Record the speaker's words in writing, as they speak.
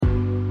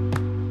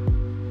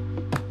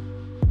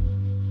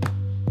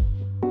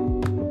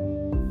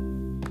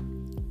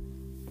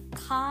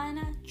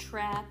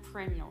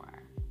Contrepreneur.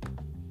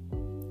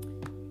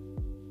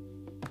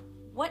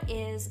 What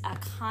is a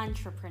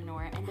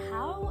contrepreneur and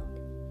how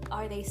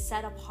are they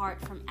set apart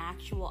from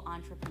actual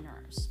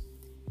entrepreneurs?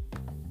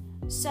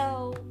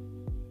 So,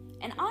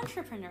 an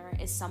entrepreneur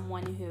is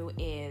someone who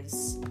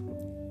is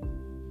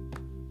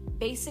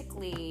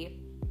basically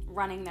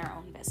running their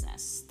own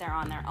business. They're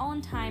on their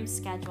own time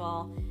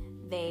schedule.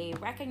 They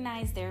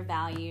recognize their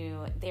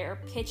value. They're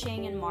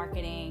pitching and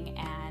marketing,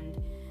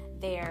 and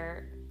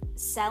they're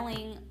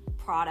selling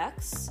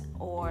products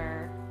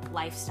or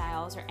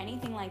lifestyles or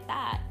anything like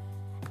that,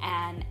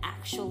 and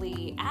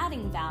actually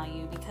adding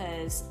value,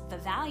 because the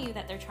value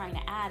that they're trying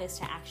to add is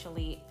to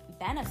actually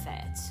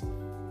benefit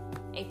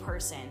a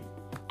person.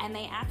 And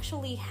they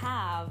actually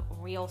have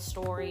real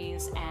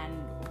stories and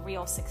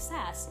real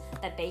success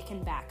that they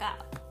can back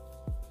up.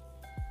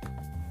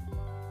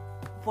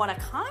 What a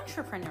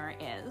contrepreneur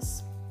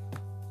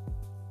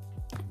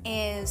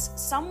is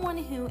someone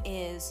who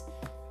is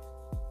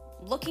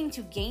looking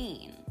to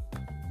gain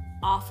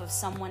off of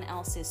someone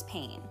else's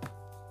pain.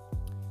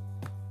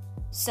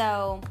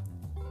 So,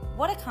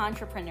 what a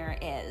contrepreneur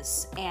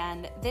is,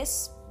 and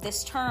this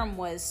term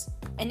was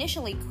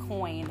initially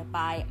coined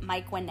by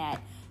Mike Winnett,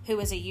 who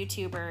is a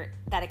YouTuber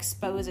that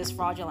exposes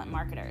fraudulent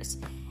marketers,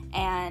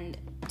 and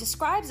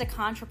describes a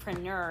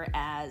contrepreneur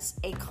as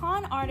a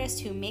con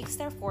artist who makes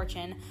their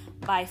fortune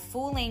by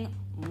fooling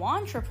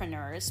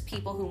wantrepreneurs,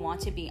 people who want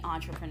to be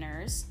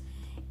entrepreneurs,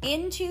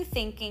 into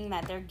thinking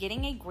that they're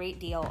getting a great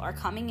deal or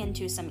coming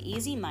into some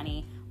easy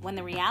money, when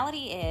the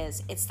reality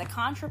is it's the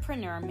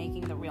contrepreneur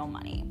making the real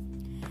money.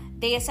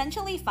 They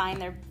essentially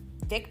find their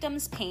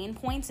victims' pain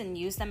points and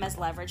use them as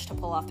leverage to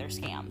pull off their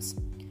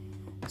scams.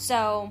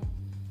 So,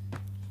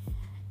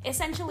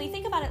 essentially,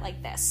 think about it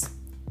like this.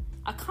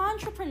 A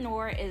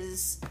contrepreneur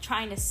is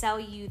trying to sell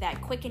you that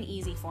quick and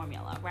easy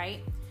formula,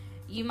 right?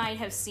 You might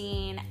have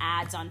seen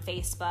ads on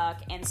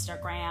Facebook,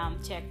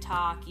 Instagram,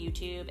 TikTok,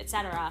 YouTube,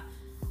 etc.,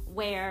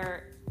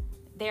 where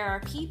there are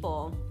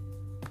people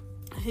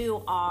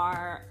who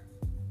are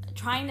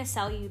trying to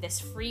sell you this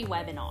free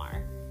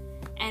webinar.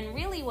 And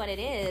really what it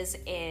is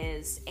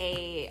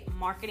a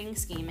marketing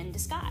scheme in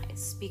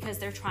disguise, because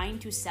they're trying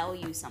to sell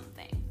you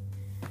something.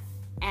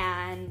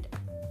 And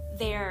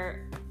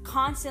they're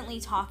constantly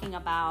talking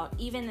about,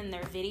 even in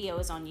their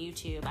videos on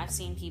YouTube, I've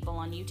seen people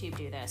on YouTube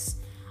do this,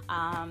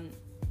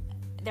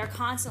 they're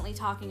constantly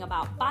talking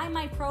about, buy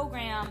my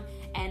program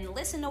and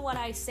listen to what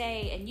I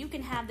say and you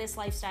can have this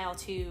lifestyle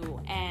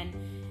too. And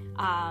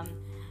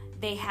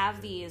they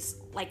have these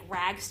like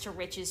rags to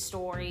riches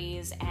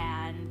stories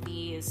and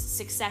these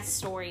success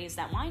stories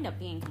that wind up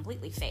being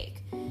completely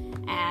fake.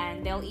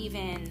 And they'll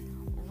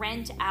even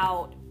rent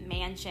out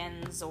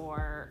mansions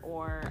or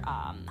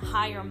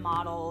hire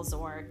models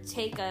or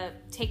take a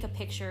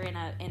picture in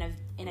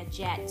a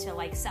jet to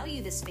like sell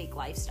you this fake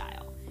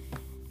lifestyle.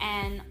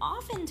 And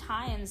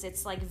oftentimes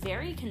it's like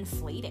very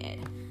conflated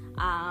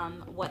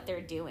what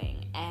they're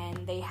doing,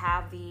 and they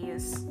have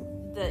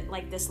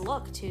this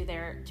look to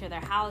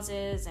their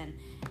houses,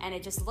 and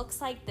it just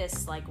looks like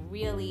this like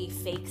really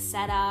fake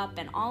setup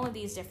and all of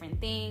these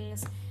different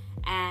things,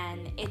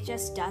 and it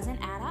just doesn't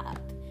add up.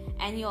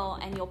 And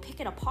you'll pick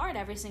it apart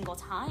every single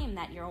time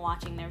that you're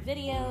watching their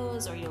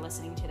videos or you're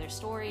listening to their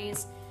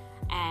stories,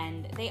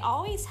 and they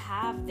always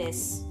have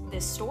this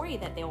story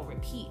that they'll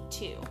repeat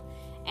too.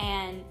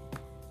 And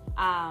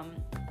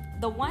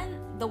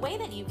the way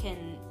that you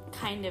can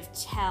kind of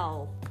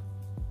tell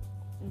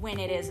when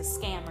it is a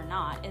scam or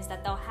not is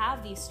that they'll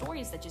have these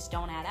stories that just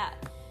don't add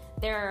up.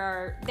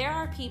 There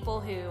are people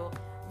who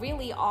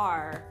really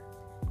are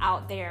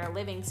out there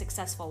living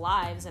successful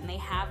lives, and they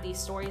have these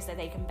stories that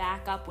they can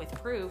back up with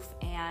proof,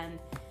 and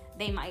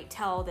they might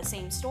tell the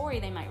same story,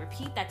 they might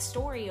repeat that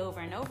story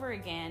over and over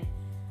again,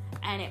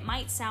 and it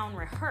might sound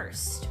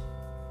rehearsed.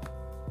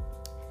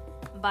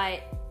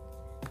 But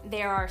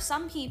there are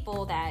some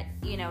people that,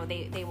 you know,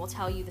 they will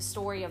tell you the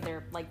story of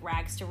their like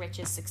rags to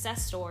riches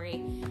success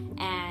story,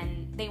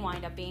 and they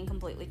wind up being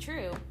completely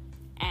true,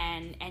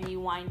 and you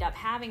wind up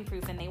having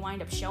proof, and they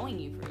wind up showing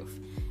you proof,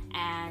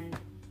 and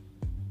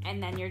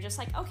then you're just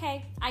like,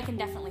 okay, I can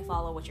definitely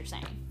follow what you're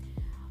saying.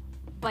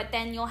 But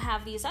then you'll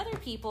have these other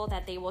people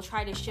that they will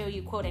try to show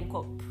you quote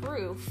unquote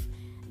proof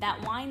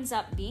that winds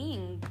up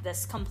being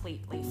this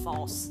completely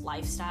false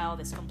lifestyle,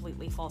 this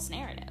completely false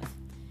narrative.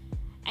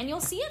 And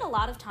you'll see it a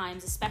lot of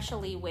times,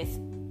 especially with,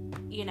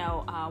 you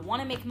know,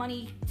 want to make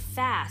money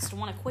fast,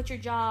 want to quit your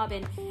job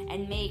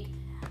and make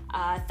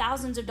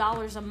thousands of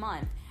dollars a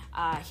month.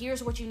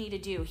 Here's what you need to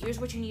do. Here's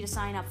what you need to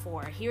sign up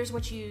for. Here's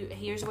what you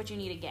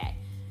need to get.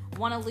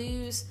 Want to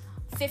lose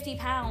 50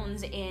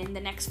 pounds in the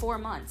next 4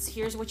 months.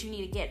 Here's what you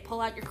need to get. Pull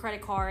out your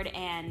credit card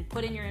and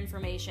put in your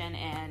information,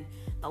 and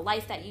the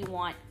life that you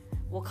want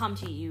will come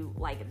to you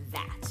like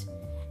that.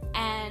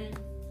 And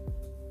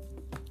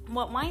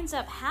what winds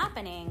up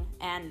happening,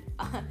 and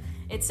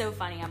it's so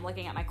funny, I'm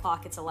looking at my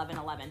clock, it's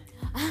 11:11.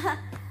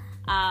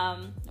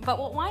 But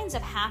what winds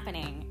up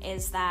happening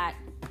is that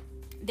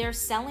they're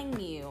selling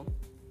you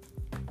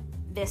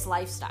this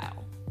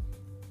lifestyle,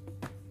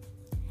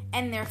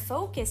 and their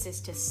focus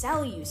is to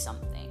sell you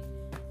something.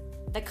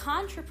 the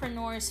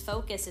Contrepreneur's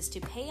focus is to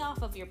play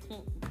off of your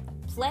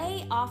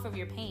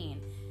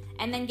pain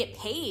and then get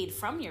paid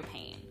from your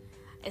pain,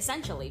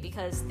 essentially,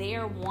 because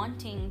they're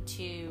wanting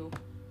to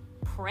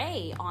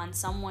prey on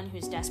someone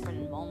who's desperate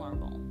and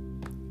vulnerable.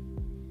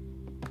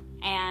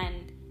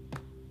 And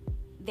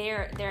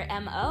their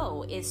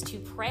MO is to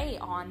prey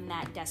on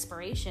that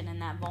desperation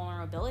and that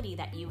vulnerability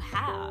that you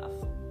have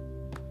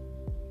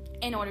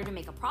in order to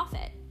make a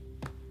profit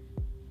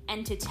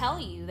and to tell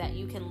you that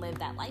you can live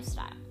that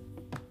lifestyle.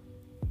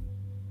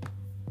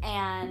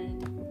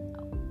 And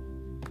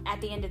at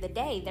the end of the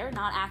day, they're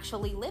not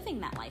actually living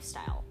that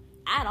lifestyle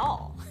at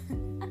all.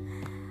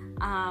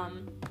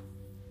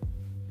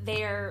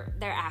 They're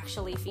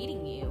actually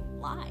feeding you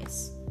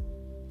lies.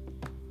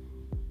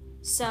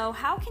 So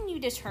how can you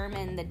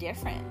determine the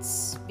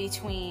difference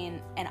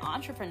between an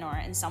entrepreneur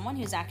and someone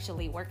who's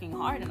actually working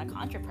hard and a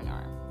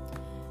Contrepreneur?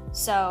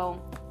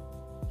 So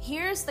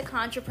here's the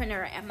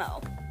Contrepreneur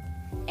MO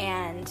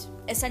and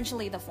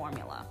essentially the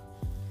formula.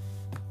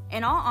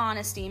 In all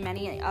honesty,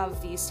 many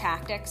of these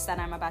tactics that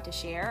I'm about to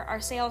share are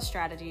sales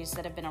strategies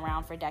that have been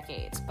around for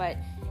decades. But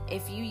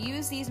if you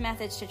use these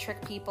methods to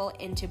trick people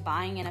into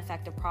buying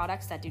ineffective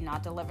products that do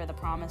not deliver the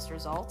promised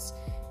results,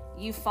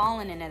 you've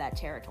fallen into that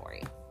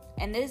territory.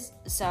 And this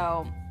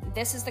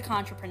is the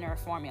Contrepreneur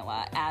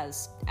formula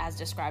as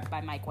described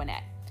by Mike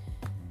Winnett.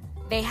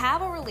 They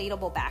have a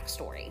relatable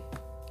backstory.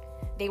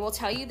 They will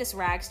tell you this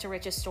rags to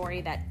riches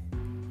story that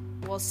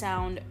will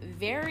sound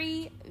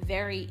very,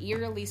 very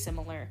eerily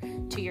similar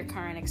to your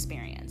current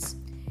experience.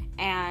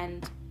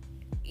 And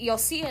you'll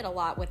see it a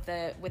lot with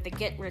the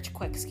get rich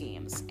quick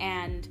schemes.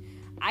 And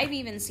I've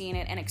even seen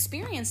it and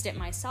experienced it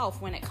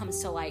myself when it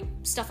comes to like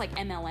stuff like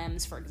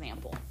MLMs, for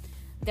example.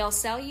 They'll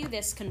sell you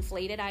this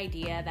conflated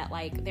idea that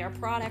like their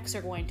products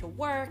are going to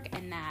work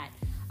and that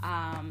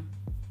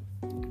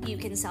you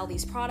can sell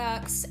these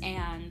products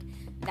and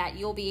that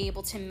you'll be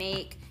able to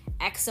make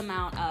X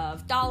amount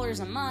of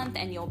dollars a month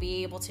and you'll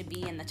be able to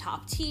be in the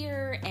top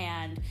tier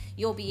and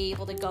you'll be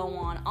able to go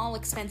on all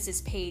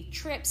expenses paid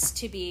trips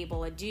to be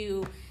able to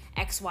do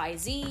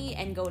XYZ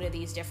and go to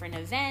these different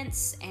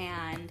events.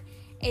 And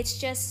it's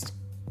just,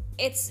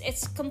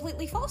 it's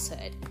completely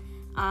falsehood.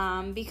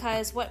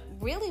 Because what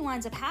really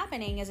winds up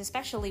happening is,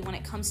 especially when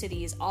it comes to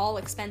these all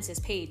expenses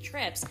paid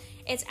trips,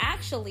 it's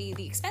actually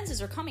the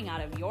expenses are coming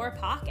out of your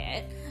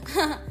pocket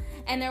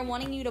and they're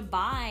wanting you to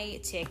buy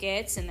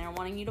tickets and they're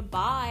wanting you to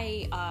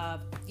buy,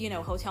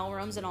 hotel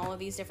rooms and all of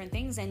these different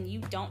things. And you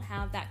don't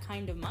have that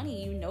kind of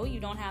money. You know, you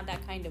don't have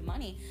that kind of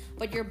money,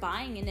 but you're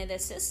buying into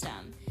this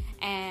system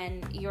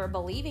and you're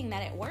believing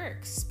that it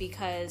works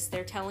because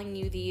they're telling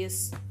you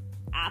these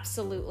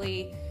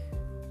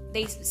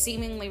they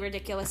seemingly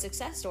ridiculous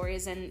success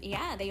stories. And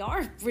yeah, they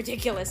are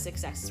ridiculous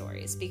success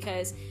stories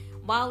because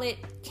while it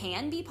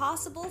can be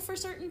possible for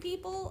certain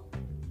people,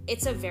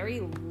 it's a very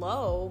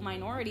low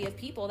minority of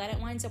people that it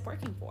winds up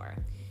working for.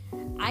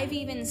 I've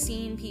even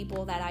seen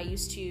people that I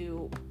used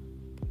to,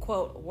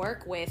 quote,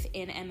 work with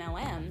in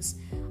MLMs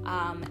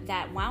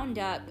that wound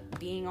up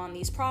being on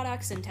these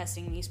products and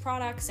testing these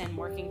products and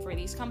working for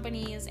these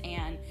companies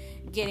and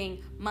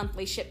getting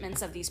monthly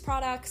shipments of these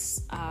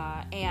products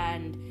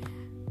and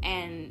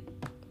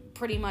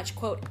pretty much,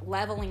 quote,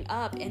 leveling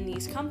up in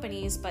these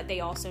companies, but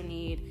they also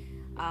need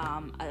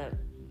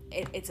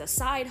it's a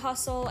side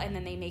hustle, and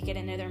then they make it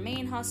into their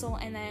main hustle.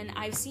 And then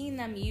I've seen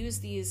them use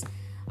these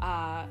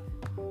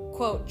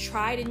quote,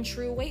 tried and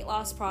true weight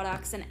loss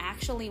products and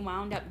actually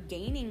wound up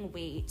gaining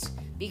weight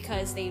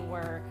because they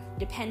were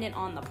dependent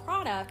on the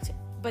product,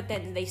 but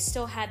then they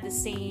still had the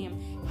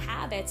same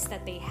habits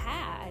that they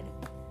had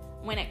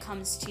when it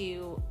comes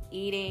to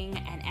eating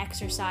and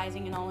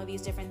exercising and all of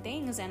these different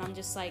things. And I'm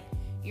just like,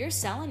 you're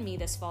selling me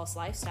this false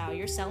lifestyle.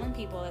 You're selling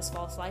people this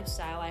false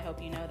lifestyle. I hope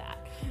you know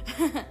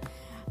that.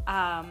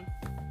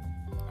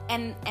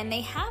 And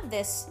they have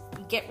this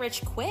get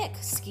rich quick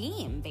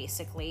scheme,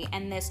 basically,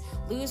 and this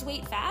lose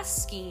weight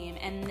fast scheme,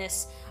 and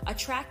this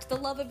attract the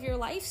love of your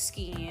life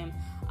scheme,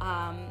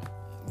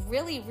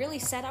 really, really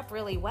set up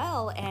really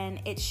well. And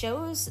it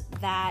shows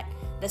that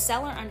the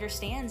seller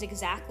understands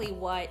exactly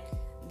what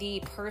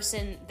the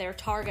person, their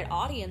target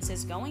audience,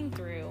 is going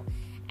through.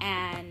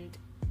 And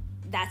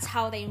that's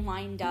how they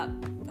wind up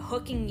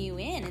hooking you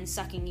in and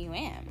sucking you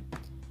in.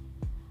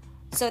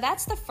 So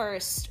that's the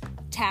first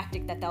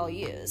tactic that they'll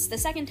use. The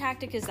second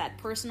tactic is that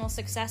personal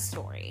success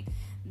story.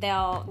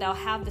 They'll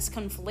have this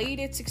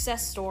conflated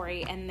success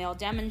story and they'll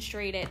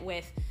demonstrate it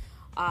with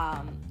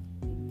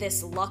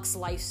this luxe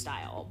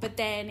lifestyle. But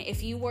then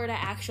if you were to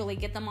actually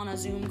get them on a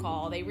Zoom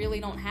call, they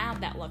really don't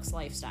have that luxe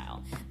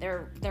lifestyle.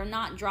 They're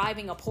not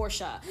driving a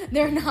Porsche.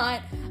 They're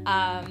not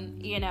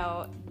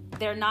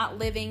they're not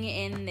living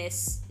in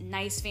this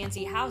nice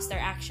fancy house. They're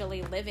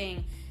actually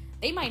living,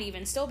 they might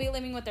even still be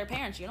living with their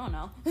parents, you don't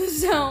know.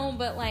 So,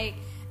 but like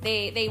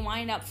they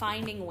wind up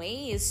finding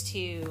ways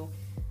to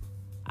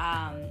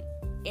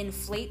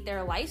inflate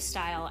their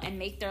lifestyle and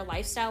make their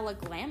lifestyle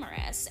look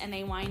glamorous. And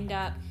they wind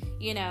up,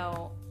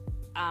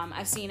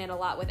 I've seen it a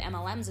lot with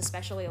MLMs,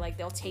 especially, like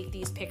they'll take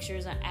these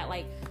pictures at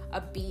like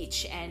a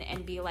beach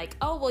and be like,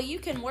 oh, well, you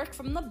can work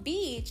from the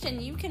beach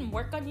and you can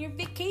work on your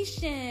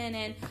vacation,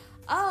 and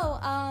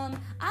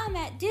I'm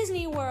at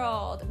Disney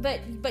World,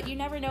 but you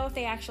never know if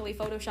they actually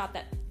photoshopped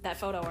that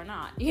photo or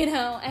not,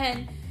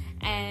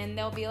 and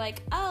they'll be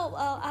like,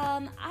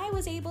 I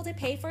was able to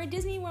pay for a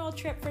Disney World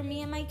trip for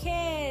me and my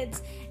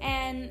kids,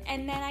 and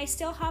then I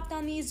still hopped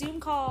on these Zoom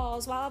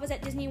calls while I was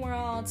at Disney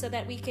World so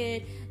that we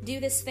could do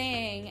this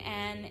thing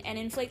and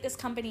inflate this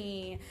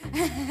company,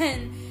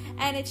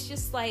 and it's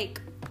just like,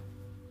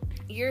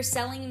 you're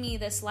selling me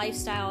this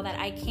lifestyle that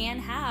I can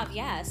have,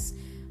 yes,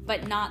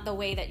 but not the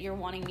way that you're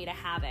wanting me to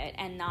have it,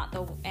 and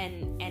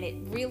it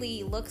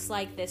really looks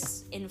like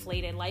this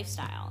inflated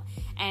lifestyle.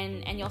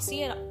 And you'll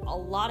see it a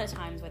lot of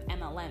times with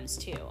MLMs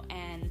too,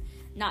 and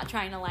not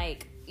trying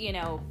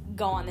to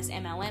go on this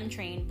MLM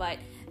train, but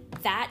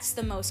that's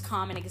the most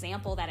common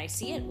example that I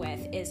see it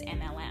with is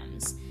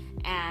MLMs.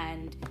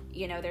 And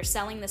they're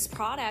selling this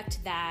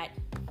product that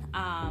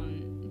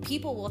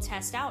people will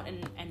test out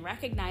and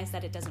recognize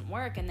that it doesn't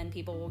work, and then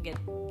people will get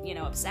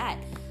upset,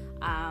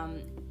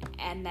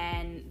 and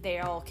then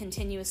they'll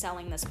continue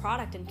selling this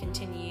product and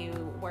continue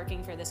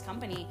working for this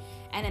company,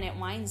 and then it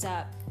winds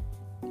up,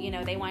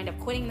 they wind up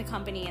quitting the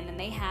company, and then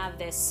they have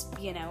this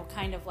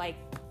kind of like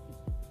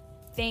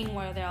thing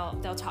where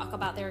they'll talk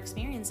about their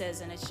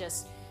experiences, and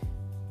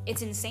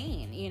it's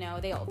insane.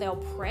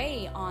 They'll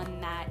prey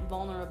on that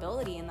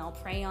vulnerability, and they'll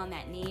prey on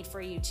that need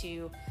for you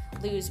to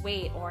lose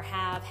weight or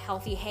have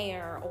healthy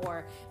hair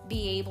or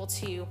be able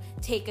to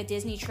take a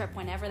Disney trip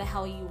whenever the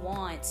hell you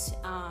want,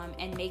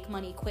 and make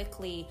money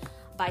quickly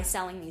by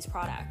selling these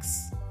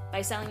products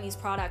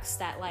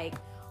that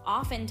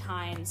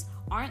oftentimes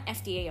aren't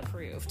FDA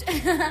approved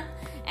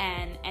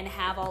and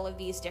have all of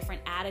these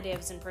different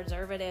additives and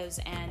preservatives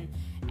and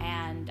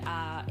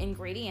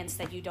ingredients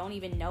that you don't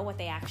even know what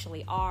they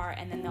actually are,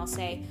 and then they'll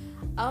say,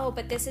 oh,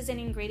 but this is an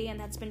ingredient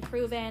that's been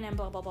proven and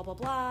blah blah blah blah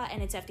blah,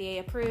 and it's FDA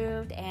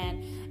approved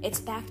and it's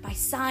backed by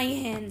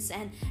science,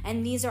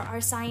 and these are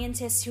our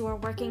scientists who are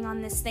working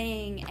on this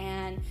thing,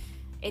 and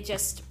it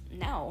just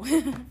no.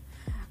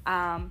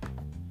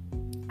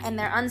 And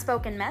their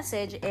unspoken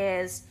message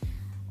is,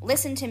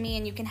 listen to me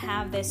and you can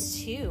have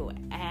this too.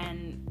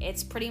 And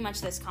it's pretty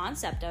much this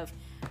concept of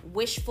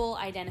wishful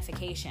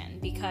identification,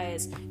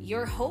 because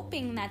you're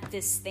hoping that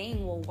this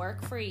thing will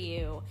work for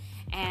you,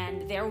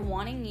 and they're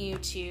wanting you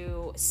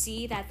to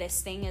see that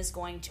this thing is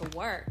going to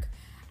work,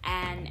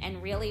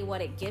 and really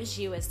what it gives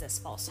you is this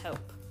false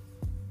hope.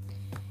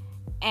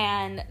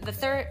 And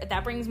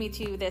that brings me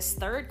to this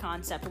third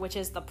concept, which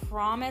is the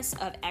promise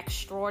of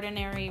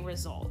extraordinary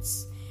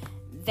results.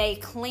 They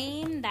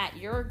claim that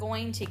you're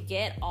going to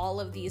get all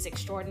of these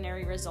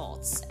extraordinary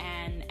results,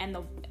 and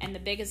the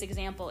biggest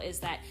example is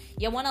that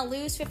you want to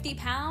lose 50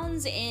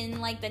 pounds in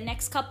the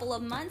next couple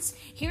of months.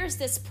 Here's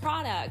this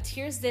product.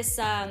 Here's this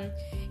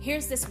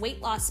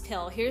weight loss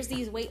pill. Here's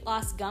these weight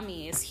loss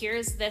gummies.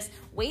 Here's this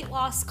weight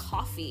loss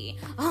coffee.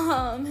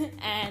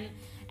 And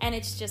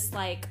it's just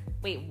like,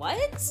 wait,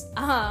 what?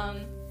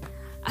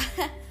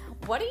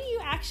 What are you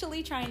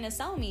actually trying to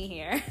sell me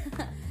here?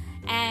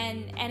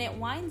 And it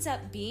winds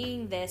up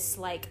being this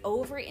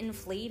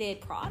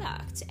overinflated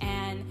product.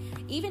 And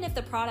even if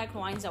the product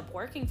winds up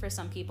working for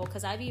some people,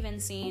 because I've even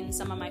seen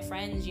some of my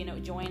friends,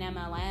 join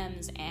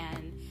MLMs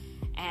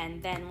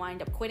and then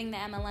wind up quitting the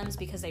MLMs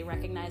because they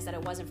recognize that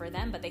it wasn't for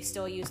them, but they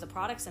still use the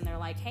products, and they're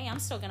like, hey, I'm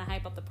still going to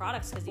hype up the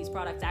products because these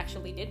products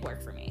actually did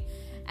work for me.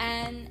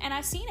 And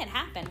I've seen it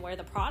happen where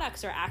the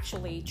products are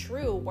actually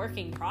true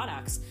working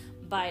products,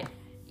 but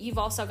you've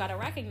also got to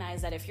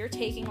recognize that if you're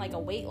taking a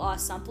weight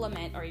loss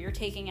supplement, or you're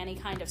taking any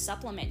kind of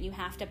supplement, you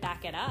have to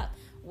back it up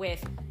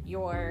with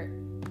your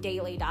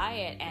daily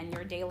diet and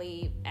your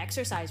daily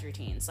exercise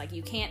routines.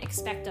 You can't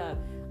expect a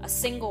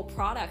single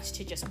product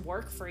to just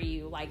work for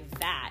you like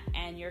that,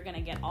 and you're going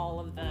to get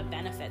all of the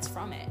benefits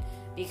from it,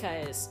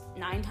 because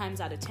 9 times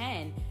out of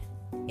 10,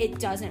 it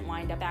doesn't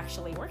wind up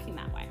actually working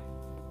that way.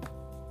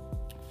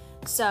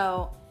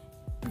 So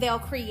they'll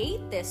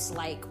create this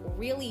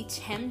really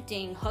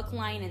tempting hook,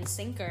 line, and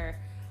sinker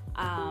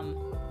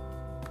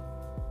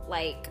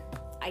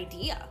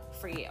idea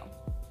for you,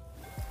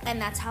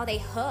 and that's how they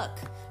hook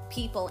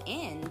people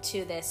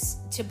into this,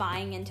 to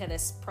buying into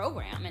this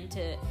program, and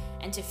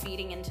to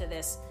feeding into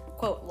this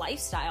quote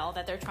lifestyle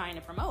that they're trying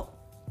to promote.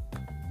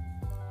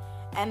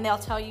 And they'll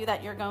tell you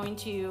that you're going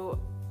to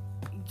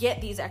get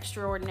these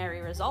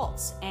extraordinary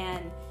results,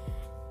 and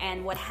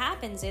what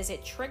happens is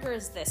it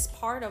triggers this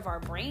part of our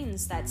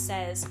brains that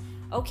says,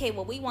 okay,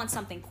 well, we want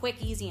something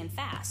quick, easy, and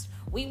fast.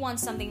 We want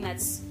something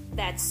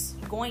that's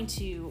going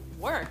to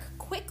work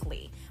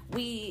quickly.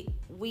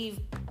 We've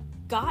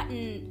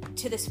gotten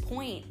to this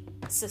point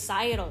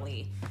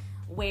societally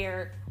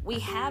where we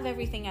have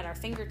everything at our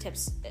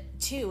fingertips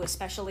too,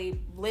 especially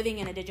living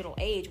in a digital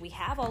age. We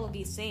have all of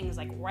these things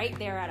right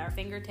there at our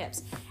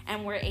fingertips,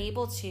 and we're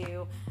able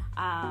to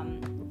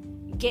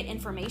get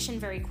information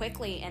very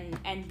quickly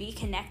and be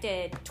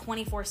connected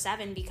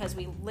 24/7 because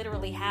we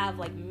literally have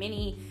like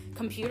mini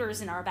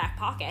computers in our back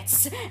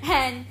pockets.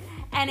 And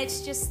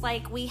it's just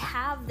like we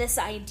have this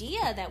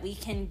idea that we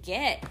can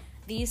get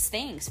these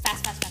things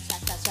fast.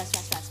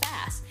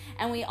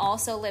 And we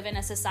also live in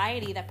a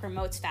society that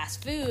promotes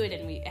fast food,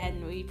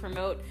 and we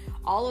promote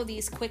all of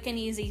these quick and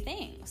easy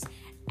things.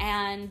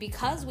 And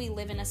because we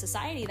live in a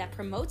society that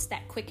promotes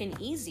that quick and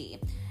easy,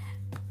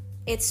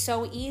 it's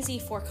so easy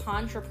for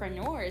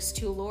Contreprenuers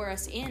to lure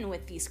us in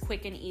with these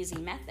quick and easy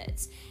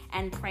methods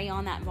and prey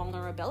on that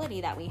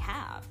vulnerability that we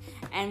have.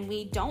 And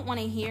we don't want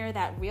to hear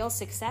that real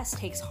success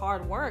takes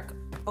hard work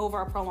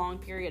over a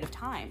prolonged period of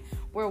time.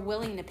 We're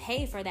willing to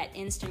pay for that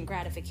instant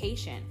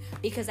gratification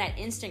because that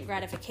instant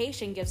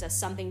gratification gives us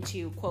something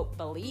to, quote,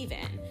 believe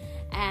in.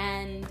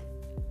 And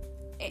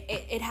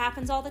it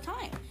happens all the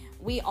time.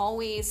 We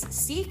always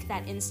seek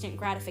that instant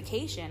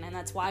gratification, and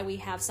that's why we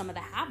have some of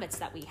the habits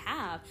that we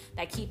have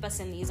that keep us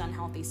in these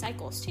unhealthy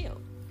cycles too.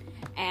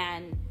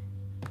 And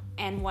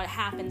what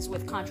happens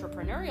with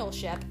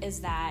entrepreneurship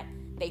is that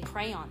they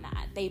prey on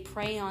that. They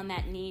prey on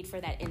that need for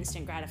that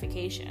instant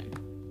gratification.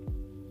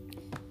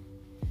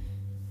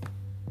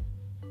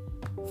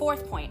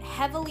 Fourth point,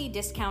 heavily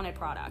discounted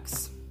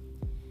products.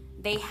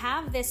 They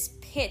have this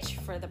pitch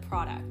for the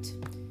product.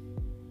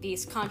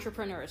 These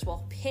Contreprenuers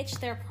will pitch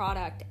their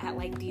product at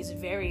like these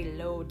very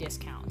low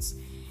discounts,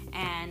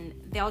 and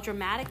they'll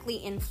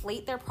dramatically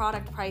inflate their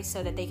product price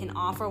so that they can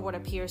offer what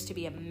appears to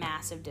be a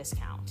massive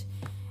discount.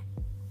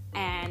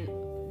 And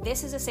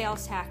this is a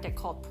sales tactic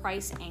called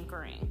price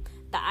anchoring.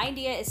 The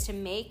idea is to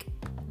make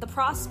the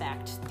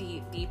prospect,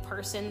 the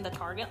person, the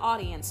target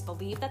audience,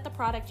 believe that the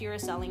product you're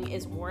selling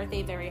is worth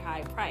a very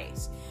high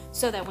price,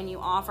 so that when you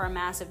offer a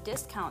massive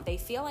discount, they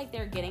feel like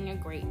they're getting a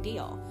great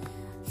deal.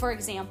 For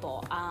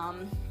example,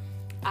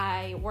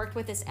 I worked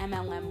with this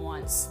MLM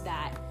once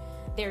that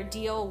their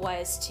deal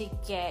was to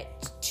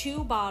get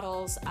 2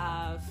 bottles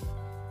of,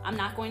 I'm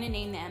not going to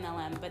name the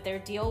MLM, but their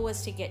deal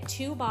was to get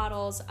 2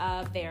 bottles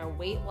of their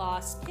weight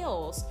loss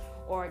pills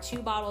or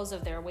 2 bottles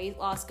of their weight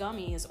loss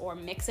gummies, or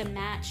mix and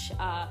match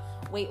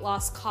weight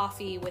loss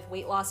coffee with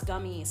weight loss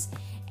gummies,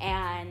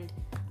 and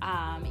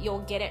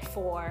you'll get it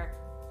for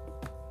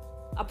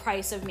a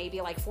price of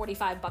maybe like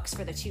 $45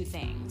 for the 2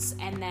 things,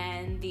 and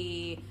then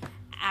the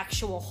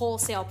actual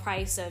wholesale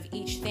price of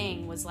each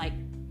thing was like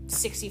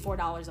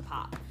 $64 a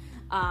pop.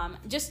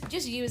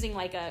 Just using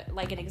like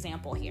an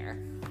example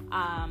here,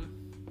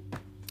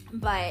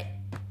 but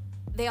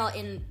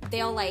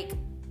they'll like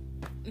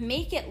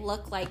make it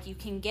look like you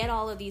can get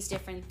all of these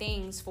different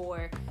things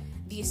for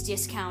these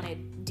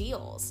discounted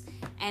deals,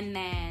 and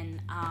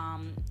then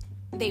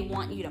they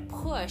want you to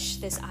push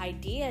this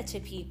idea to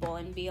people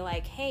and be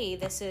like, hey,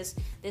 this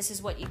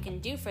is what you can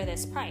do for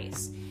this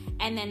price.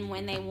 And then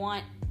when they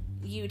want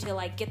you to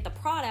like get the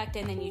product,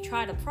 and then you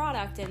try the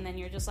product, and then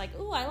you're just like,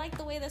 ooh, I like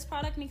the way this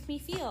product makes me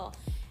feel.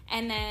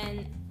 And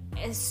then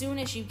as soon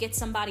as you get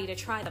somebody to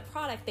try the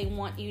product, they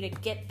want you to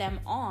get them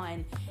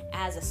on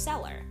as a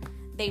seller.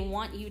 They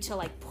want you to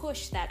like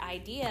push that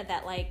idea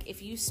that like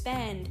if you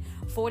spend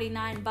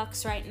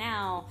 $49 right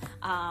now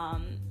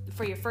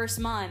for your first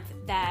month,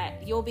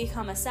 that you'll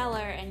become a seller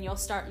and you'll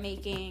start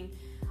making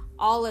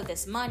all of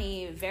this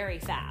money very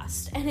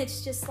fast. And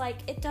it's just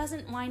like, it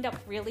doesn't wind up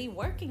really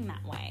working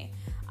that way.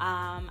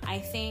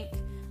 I think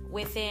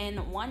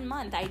within 1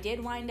 month, I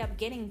did wind up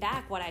getting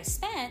back what I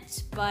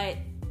spent, but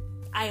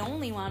I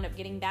only wound up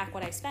getting back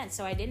what I spent.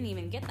 So I didn't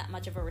even get that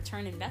much of a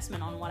return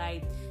investment on what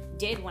I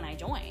did when I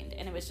joined.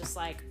 And it was just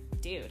like,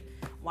 dude,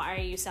 why are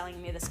you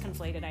selling me this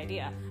conflated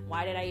idea?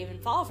 Why did I even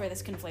fall for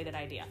this conflated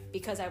idea?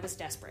 Because I was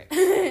desperate.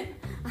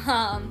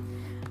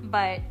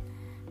 But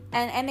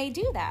they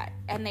do that,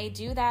 and they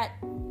do that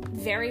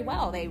very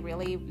well. They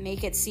really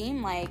make it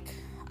seem like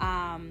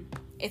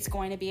it's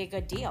going to be a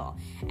good deal,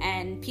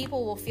 and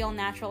people will feel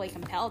naturally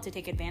compelled to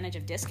take advantage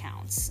of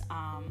discounts,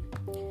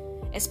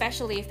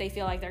 especially if they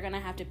feel like they're going to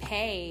have to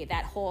pay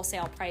that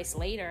wholesale price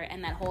later,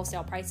 and that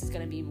wholesale price is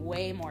going to be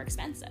way more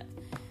expensive.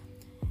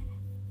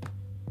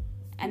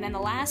 And then the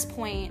last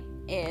point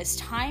is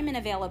time and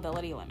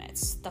availability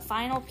limits. The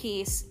final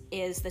piece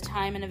is the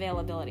time and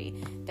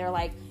availability. They're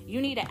like,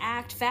 you need to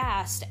act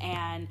fast,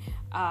 and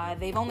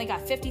they've only got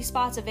 50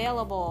 spots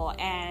available,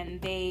 and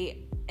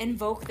they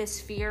invoke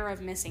this fear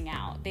of missing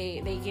out.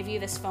 They give you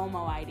this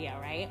FOMO idea,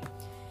 right?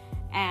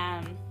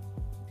 And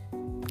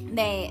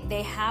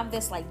they have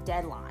this like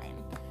deadline,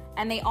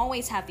 and they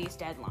always have these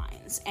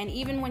deadlines. And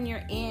even when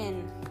you're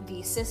in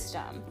the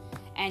system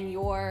and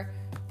you're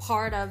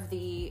part of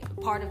the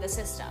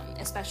system,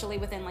 especially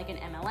within like an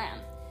MLM,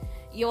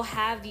 you'll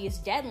have these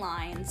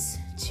deadlines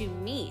to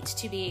meet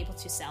to be able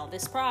to sell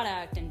this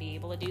product and be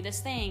able to do this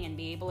thing and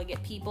be able to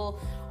get people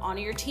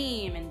onto your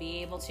team and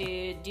be able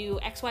to do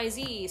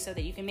XYZ so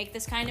that you can make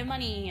this kind of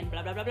money and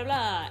blah, blah, blah, blah,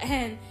 blah.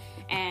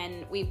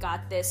 And we've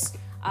got this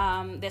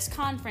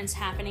conference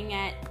happening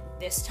at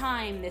this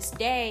time, this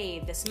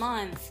day, this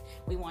month,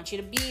 we want you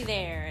to be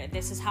there.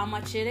 This is how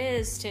much it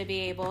is to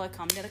be able to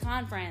come to the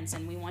conference,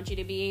 and we want you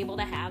to be able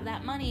to have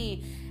that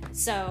money.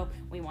 So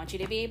we want you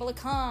to be able to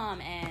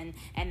come, and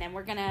then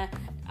we're gonna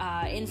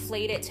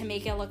inflate it to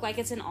make it look like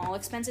it's an all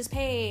expenses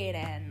paid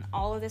and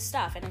all of this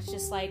stuff. And it's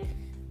just like,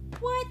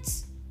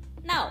 what?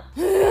 No.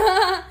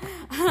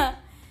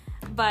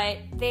 But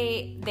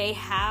they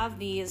have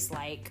these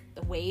like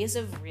ways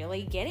of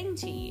really getting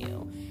to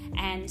you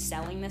and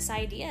selling this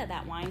idea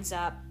that winds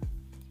up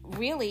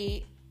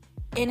really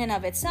in and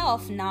of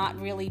itself not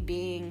really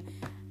being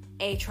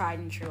a tried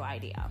and true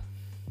idea.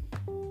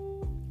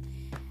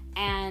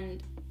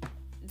 And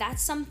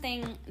that's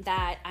something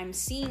that I'm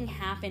seeing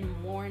happen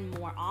more and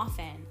more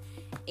often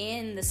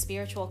in the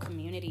spiritual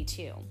community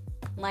too.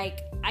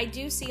 Like, I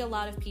do see a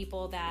lot of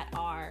people that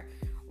are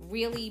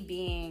really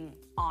being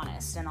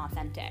honest and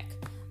authentic,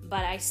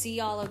 but I see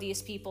all of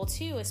these people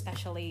too,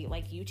 especially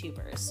like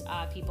YouTubers,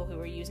 people who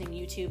are using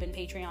YouTube and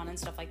Patreon and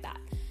stuff like that.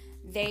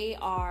 They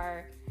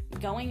are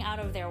going out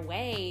of their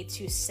way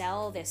to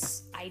sell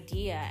this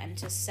idea and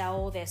to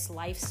sell this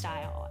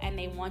lifestyle, and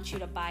they want you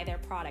to buy their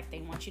product.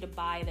 They want you to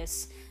buy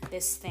this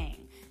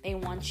thing. They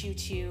want you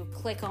to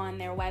click on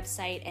their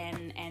website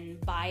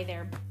and buy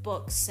their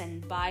books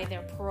and buy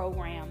their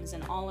programs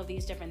and all of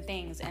these different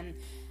things. And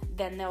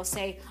then they'll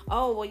say,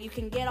 oh, well, you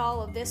can get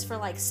all of this for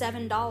like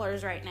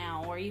 $7 right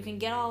now, or you can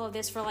get all of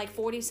this for like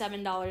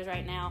 $47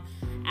 right now.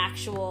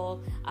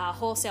 Actual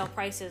wholesale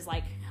prices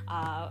like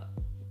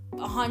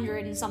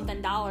 $100 and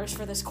something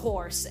for this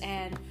course,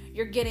 and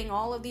you're getting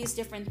all of these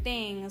different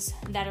things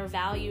that are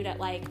valued at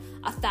like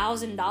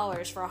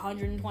 $1,000 for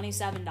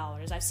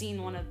 $127.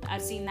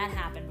 I've seen that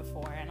happen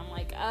before, and I'm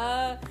like,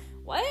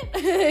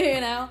 what?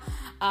 You know,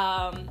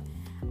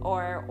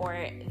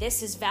 or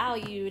this is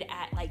valued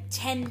at like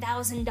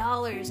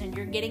 $10,000 and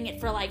you're getting it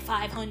for like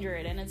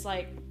 $500, and it's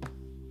like,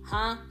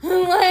 huh?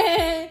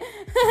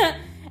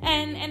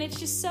 and it's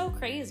just so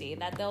crazy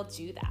that they'll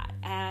do that.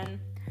 And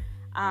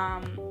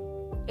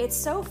it's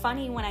so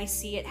funny when I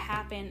see it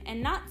happen,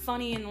 and not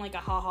funny in like a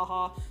ha ha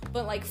ha,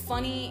 but like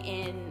funny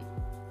in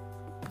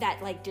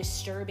that like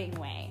disturbing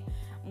way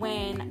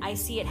when I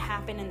see it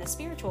happen in the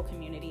spiritual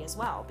community as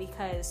well.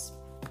 Because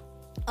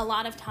a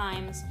lot of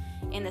times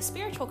in the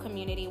spiritual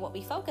community, what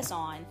we focus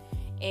on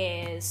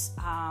is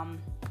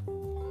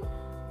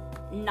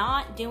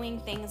not doing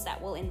things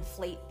that will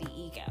inflate the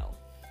ego.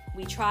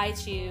 We try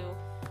to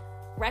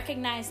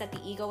recognize that the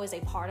ego is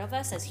a part of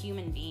us as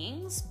human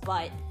beings,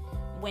 but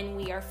when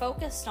we are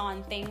focused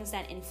on things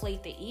that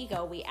inflate the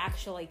ego, we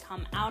actually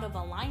come out of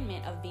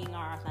alignment of being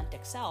our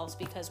authentic selves,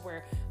 because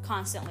we're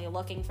constantly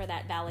looking for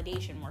that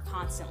validation. We're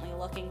constantly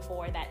looking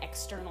for that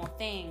external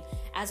thing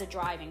as a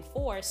driving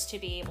force to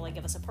be able to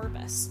give us a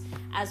purpose,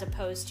 as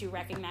opposed to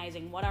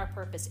recognizing what our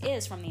purpose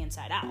is from the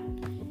inside out.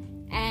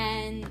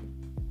 And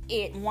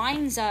it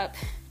winds up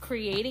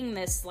creating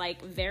this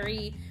like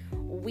very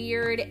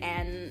weird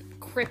and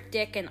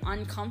cryptic and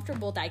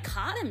uncomfortable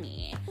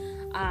dichotomy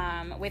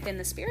within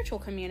the spiritual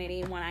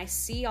community, when I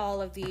see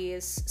all of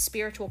these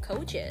spiritual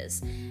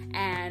coaches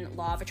and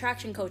law of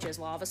attraction coaches,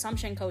 law of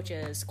assumption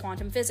coaches,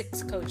 quantum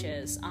physics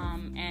coaches,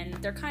 and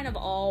they're kind of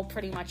all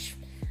pretty much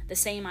the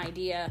same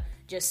idea,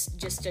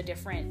 just a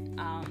different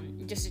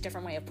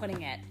way of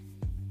putting it.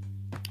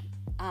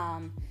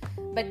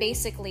 But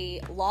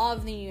basically, law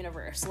of the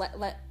universe.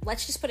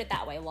 Let's just put it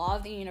that way. Law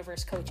of the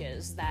universe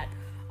coaches that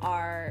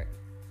are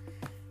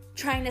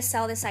trying to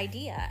sell this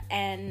idea,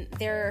 and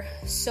they're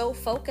so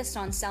focused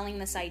on selling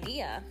this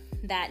idea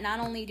that not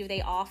only do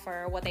they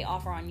offer what they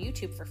offer on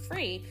YouTube for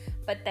free,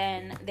 but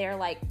then they're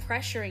like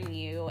pressuring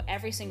you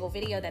every single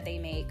video that they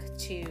make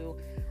to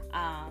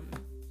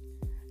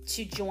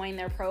join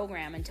their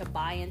program and to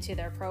buy into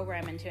their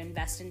program and to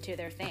invest into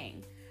their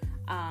thing.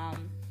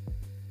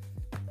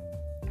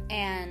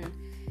 And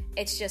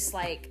it's just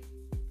like,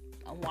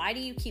 why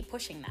do you keep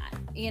pushing that?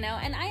 You know,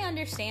 and I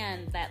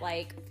understand that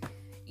like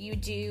you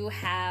do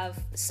have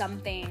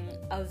something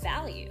of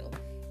value,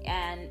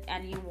 and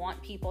you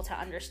want people to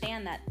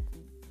understand that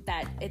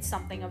it's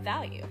something of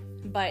value.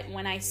 But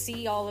when I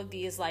see all of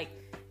these like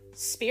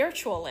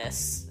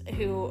spiritualists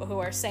who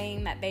are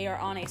saying that they are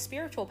on a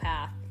spiritual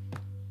path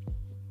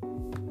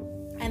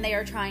and they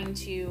are trying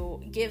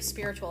to give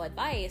spiritual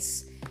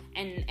advice,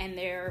 and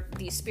they're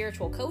these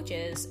spiritual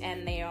coaches,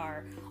 and they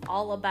are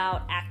all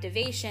about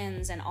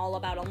activations and all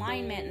about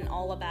alignment and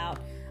all about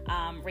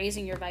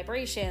raising your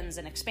vibrations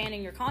and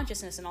expanding your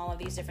consciousness and all of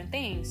these different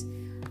things,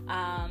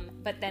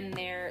 but then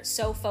they're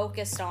so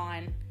focused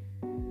on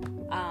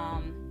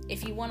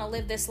if you want to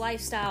live this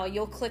lifestyle,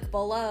 you'll click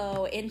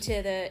below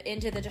into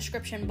the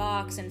description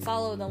box and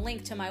follow the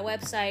link to my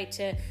website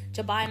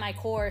to buy my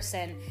course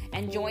and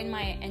join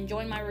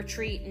my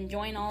retreat and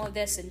join all of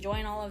this and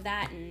join all of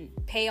that and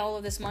pay all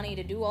of this money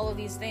to do all of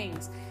these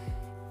things.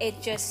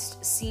 It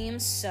just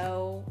seems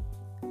so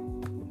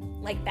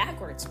like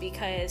backwards,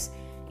 because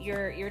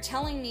you're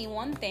telling me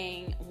one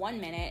thing one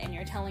minute, and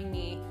you're telling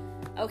me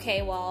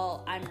okay,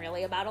 well, I'm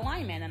really about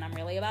alignment, and I'm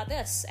really about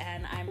this,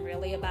 and I'm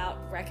really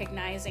about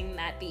recognizing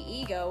that the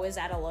ego is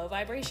at a low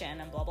vibration,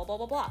 and blah, blah, blah,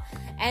 blah, blah.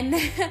 And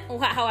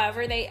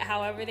however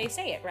they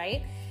say it,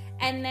 right?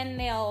 And then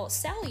they'll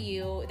sell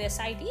you this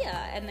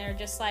idea, and they're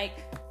just like,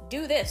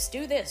 do this,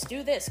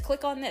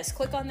 click on this,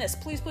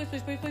 please,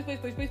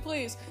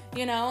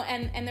 you know,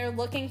 and they're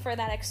looking for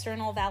that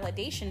external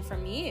validation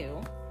from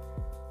you,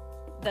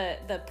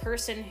 the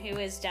person who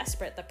is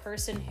desperate, the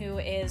person who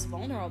is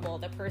vulnerable,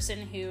 the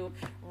person who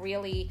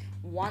really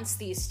wants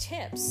these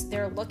tips.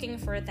 They're looking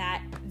for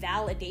that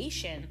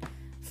validation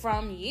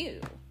from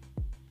you,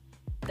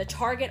 the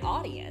target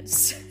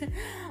audience,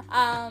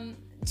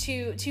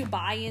 to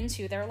buy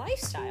into their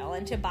lifestyle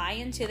and to buy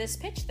into this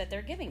pitch that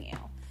they're giving you.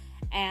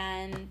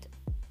 And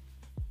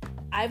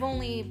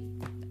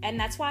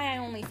that's why I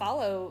only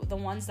follow the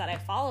ones that I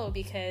follow,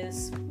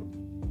 because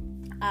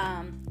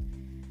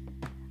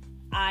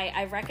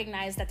I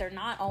recognize that they're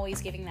not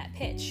always giving that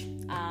pitch.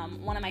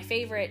 One of my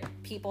favorite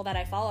people that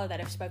I follow that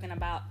I've spoken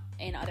about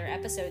in other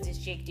episodes is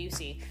Jake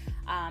Ducey.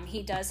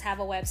 He does have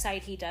a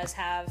website. He does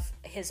have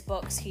his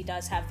books. He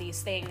does have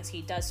these things.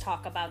 He does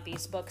talk about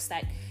these books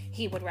that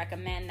he would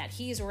recommend that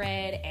he's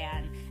read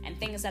and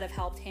things that have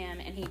helped him.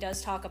 And he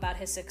does talk about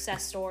his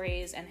success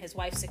stories and his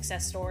wife's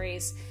success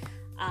stories.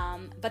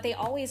 But they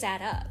always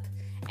add up,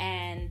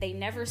 and they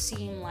never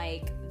seem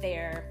like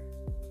they're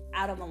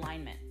out of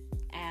alignment.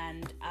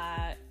 And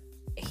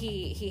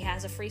he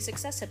has a free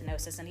success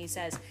hypnosis, and he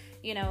says,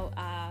 you know,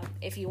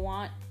 if you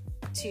want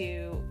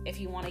to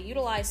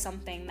utilize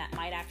something that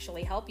might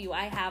actually help you,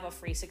 I have a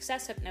free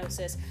success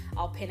hypnosis.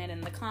 I'll pin it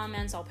in the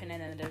comments, I'll pin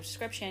it in the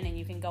description, and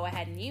you can go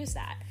ahead and use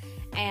that.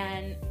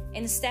 And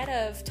instead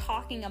of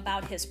talking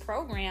about his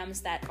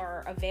programs that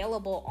are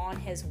available on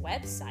his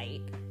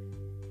website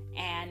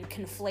and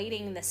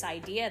conflating this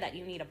idea that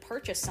you need to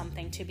purchase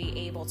something to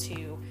be able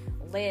to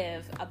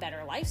live a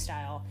better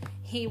lifestyle,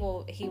 he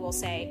will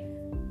say,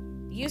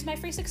 use my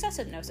free success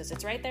hypnosis.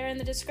 It's right there in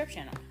the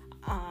description.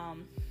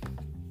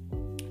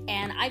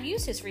 And I've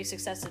used his free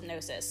success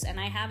hypnosis, and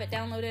I have it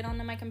downloaded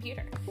onto my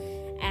computer.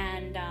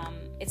 And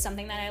it's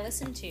something that I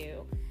listen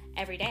to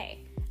every day.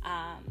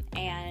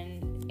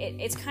 And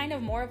it's kind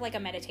of more of like a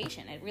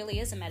meditation. It really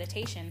is a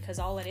meditation, because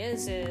all it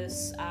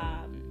is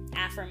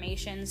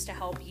affirmations to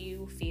help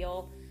you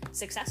feel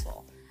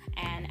successful,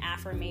 and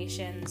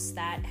affirmations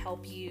that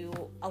help you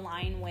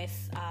align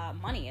with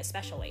money,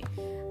 especially.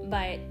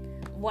 But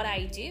what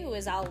I do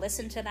is I'll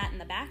listen to that in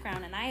the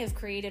background, and I have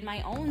created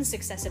my own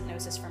success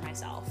hypnosis for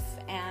myself,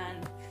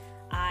 and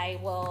I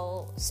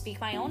will speak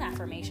my own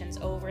affirmations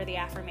over the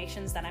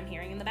affirmations that I'm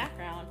hearing in the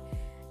background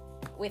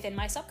within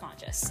my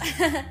subconscious.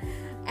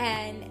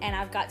 and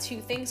I've got two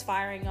things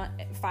firing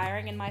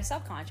in my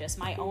subconscious: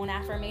 my own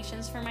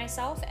affirmations for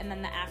myself, and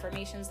then the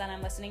affirmations that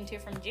I'm listening to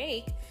from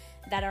Jake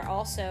that are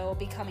also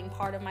becoming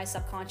part of my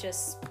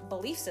subconscious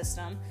belief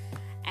system.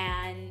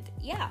 And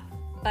yeah,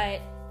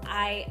 but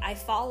I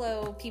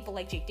follow people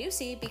like Jake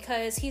Ducey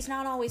because he's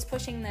not always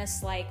pushing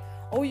this like,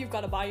 oh, you've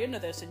got to buy into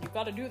this, and you've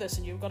got to do this,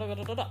 and you've got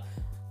to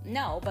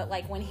No, but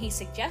like when he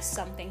suggests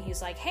something,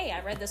 he's like, hey,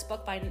 I read this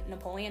book by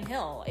Napoleon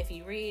Hill. If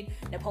you read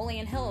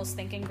Napoleon Hill's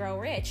Think and Grow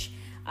Rich,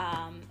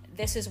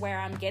 this is where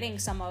I'm getting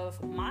some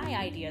of my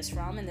ideas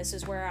from, and this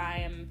is where I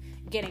am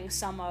getting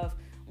some of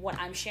what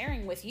I'm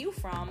sharing with you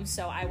from,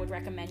 so I would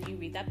recommend you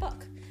read that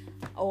book.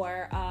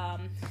 Or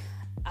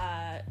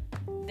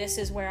this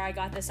is where I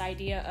got this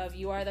idea of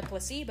You Are the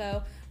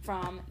Placebo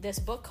from this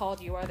book called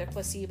You Are the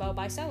Placebo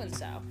by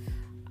so-and-so.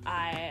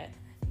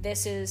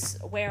 This is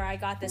where I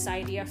got this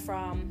idea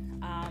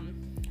from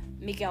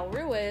Miguel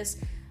Ruiz,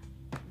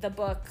 the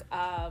book,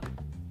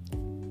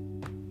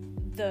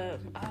 The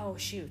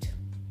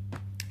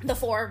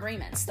Four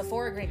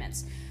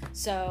Agreements.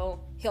 So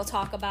he'll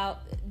talk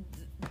about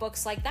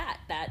books like that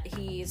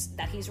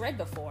he's read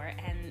before,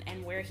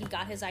 and where he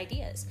got his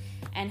ideas.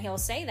 And he'll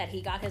say that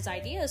he got his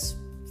ideas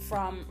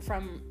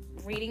from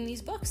reading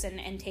these books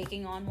and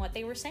taking on what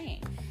they were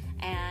saying.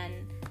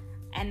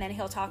 And then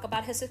he'll talk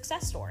about his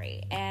success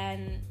story,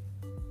 and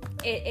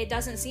it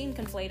doesn't seem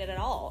conflated at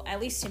all, at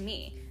least to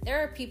me.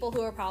 There are people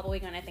who are probably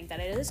going to think that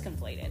it is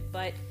conflated,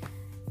 but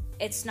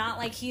it's not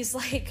like he's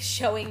like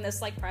showing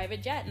this like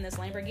private jet and this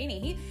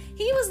Lamborghini.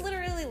 He was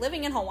literally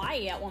living in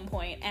Hawaii at one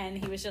point, and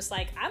he was just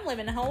like, I'm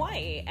living in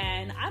Hawaii,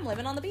 and I'm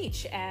living on the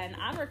beach, and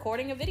I'm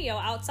recording a video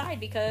outside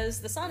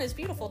because the sun is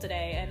beautiful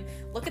today, and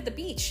look at the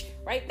beach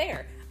right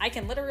there. I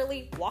can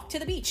literally walk to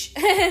the beach,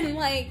 and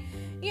like,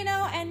 you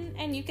know,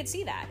 and you could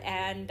see that.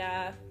 And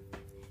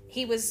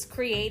he was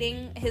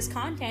creating his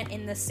content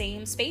in the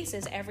same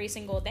spaces every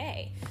single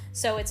day.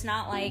 So it's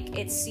not like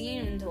it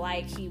seemed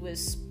like he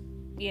was,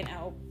 you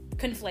know,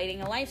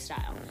 conflating a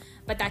lifestyle.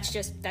 But that's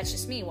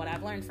just me, what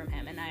I've learned from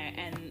him, and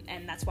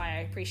that's why I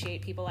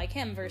appreciate people like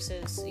him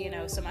versus, you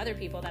know, some other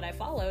people that I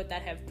followed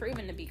that have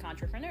proven to be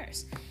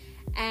Contreprenuers.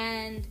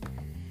 And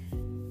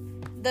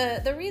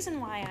the reason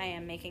why I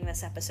am making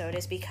this episode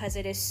is because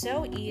it is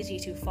so easy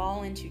to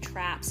fall into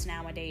traps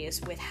nowadays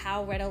with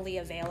how readily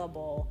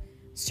available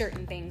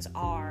certain things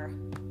are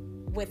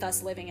with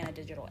us living in a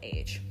digital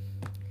age.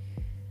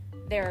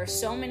 there are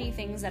so many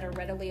things that are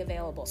readily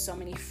available, so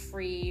many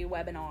free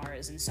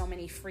webinars and so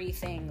many free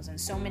things and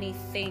so many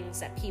things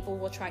that people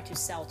will try to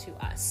sell to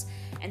us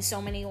and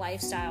so many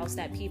lifestyles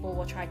that people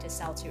will try to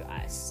sell to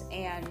us.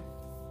 And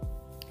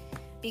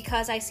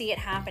because I see it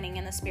happening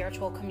in the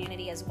spiritual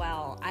community as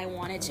well, I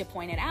wanted to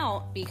point it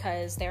out,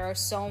 because there are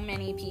so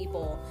many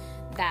people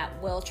that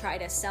will try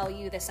to sell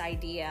you this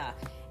idea,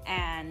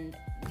 and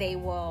they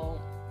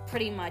will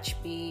pretty much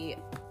be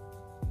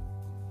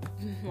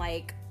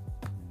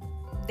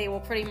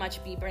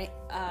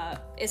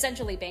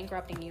essentially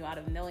bankrupting you out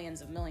of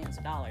millions of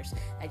dollars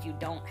that you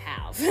don't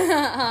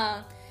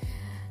have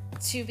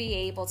to be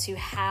able to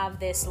have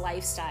this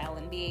lifestyle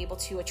and be able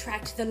to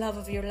attract the love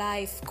of your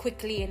life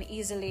quickly and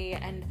easily,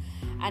 and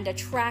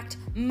attract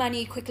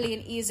money quickly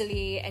and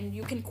easily, and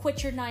you can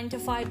quit your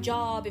 9-to-5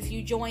 job if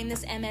you join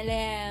this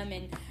MLM,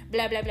 and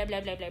blah blah blah blah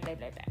blah blah blah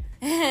blah blah.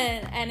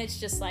 And it's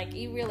just like,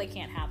 you really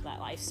can't have that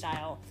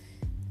lifestyle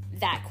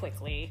that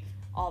quickly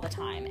all the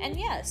time. And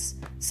yes,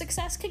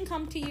 success can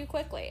come to you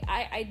quickly.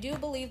 I do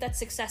believe that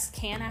success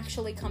can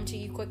actually come to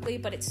you quickly,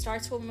 but it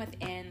starts from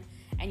within,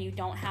 and you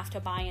don't have to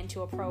buy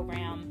into a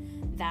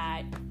program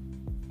that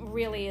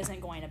really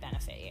isn't going to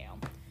benefit you.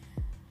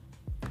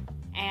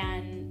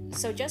 And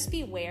so just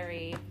be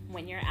wary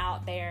when you're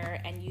out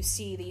there and you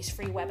see these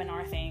free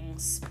webinar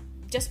things.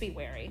 Just be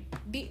wary.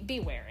 Be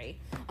wary.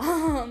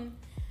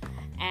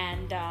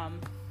 And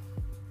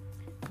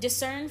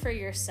discern for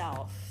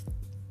yourself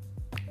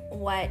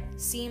what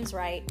seems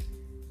right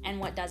and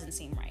what doesn't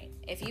seem right.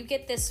 If you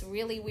get this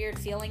really weird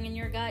feeling in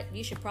your gut,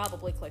 you should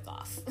probably click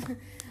off.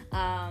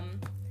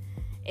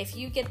 If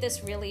you get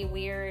this really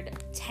weird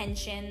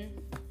tension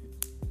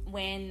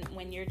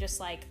when you're just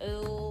like,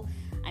 oh,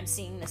 I'm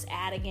seeing this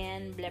ad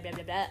again, blah, blah,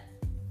 blah, blah,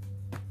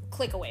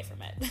 click away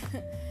from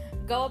it.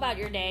 Go about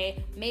your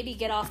day. Maybe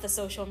get off the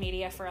social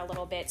media for a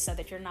little bit so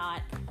that you're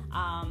not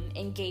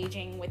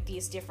engaging with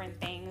these different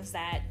things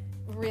that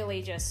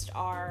really just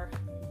are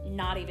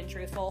not even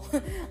truthful.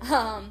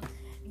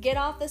 Get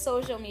off the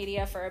social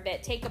media for a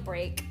bit, take a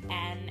break,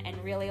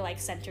 and really like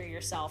center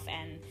yourself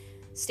and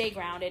stay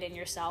grounded in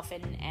yourself,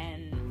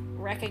 and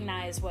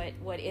recognize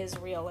what is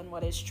real and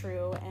what is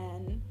true,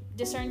 and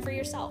discern for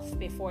yourself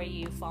before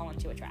you fall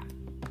into a trap.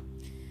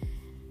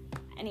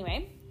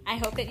 Anyway, I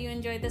hope that you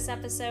enjoyed this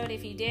episode.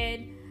 If you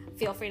did,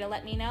 feel free to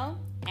let me know,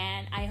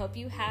 and I hope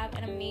you have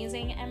an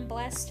amazing and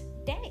blessed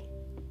day.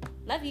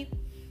 Love you.